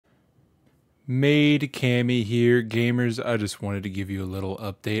Made Cammy here. Gamers, I just wanted to give you a little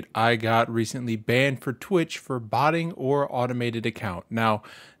update. I got recently banned for Twitch for botting or automated account. Now,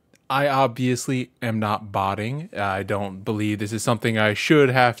 I obviously am not botting. I don't believe this is something I should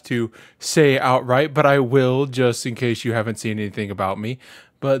have to say outright, but I will just in case you haven't seen anything about me.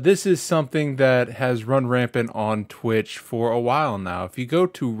 But this is something that has run rampant on Twitch for a while now. If you go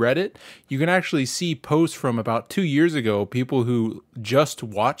to Reddit, you can actually see posts from about 2 years ago, people who just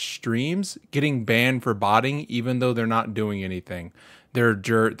watch streams getting banned for botting even though they're not doing anything. They're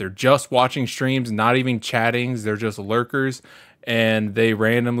just watching streams, not even chatting, they're just lurkers, and they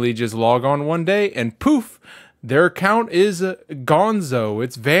randomly just log on one day and poof, their account is gonzo.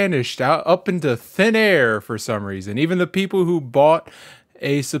 It's vanished out up into thin air for some reason. Even the people who bought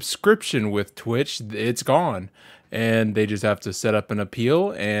a subscription with Twitch, it's gone, and they just have to set up an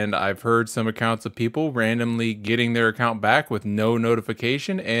appeal. And I've heard some accounts of people randomly getting their account back with no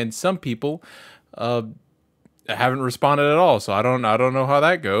notification, and some people haven't responded at all. So I don't know how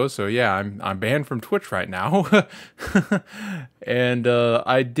that goes. So yeah, I'm banned from Twitch right now. And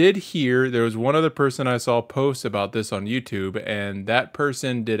I did hear there was one other person I saw post about this on YouTube, and that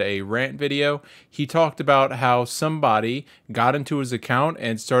person did a rant video. He talked about how somebody got into his account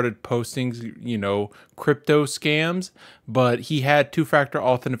and started posting, you know, crypto scams, but he had two-factor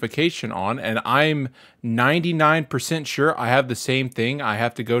authentication on, and I'm 99% sure I have the same thing. I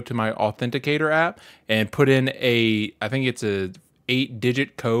have to go to my authenticator app and put in I think it's a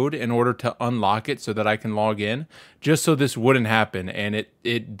 8-digit code in order to unlock it so that I can log in, just so this wouldn't happen, and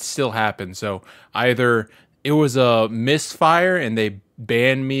it still happened. So either it was a misfire and they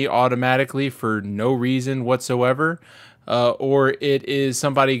banned me automatically for no reason whatsoever, or it is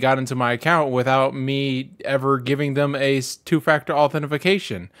somebody got into my account without me ever giving them a two-factor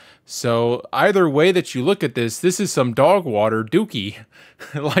authentication. So either way that you look at this is some dog water dookie.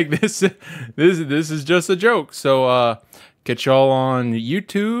 Like this is just a joke. So catch y'all on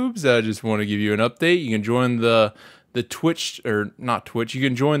YouTube's. I just want to give you an update. You can join the Twitch, or not Twitch, you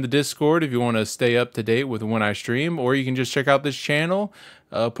can join the Discord if you want to stay up to date with when I stream, or you can just check out this channel,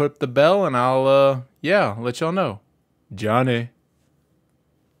 put up the bell, and I'll yeah, let y'all know. Johnny.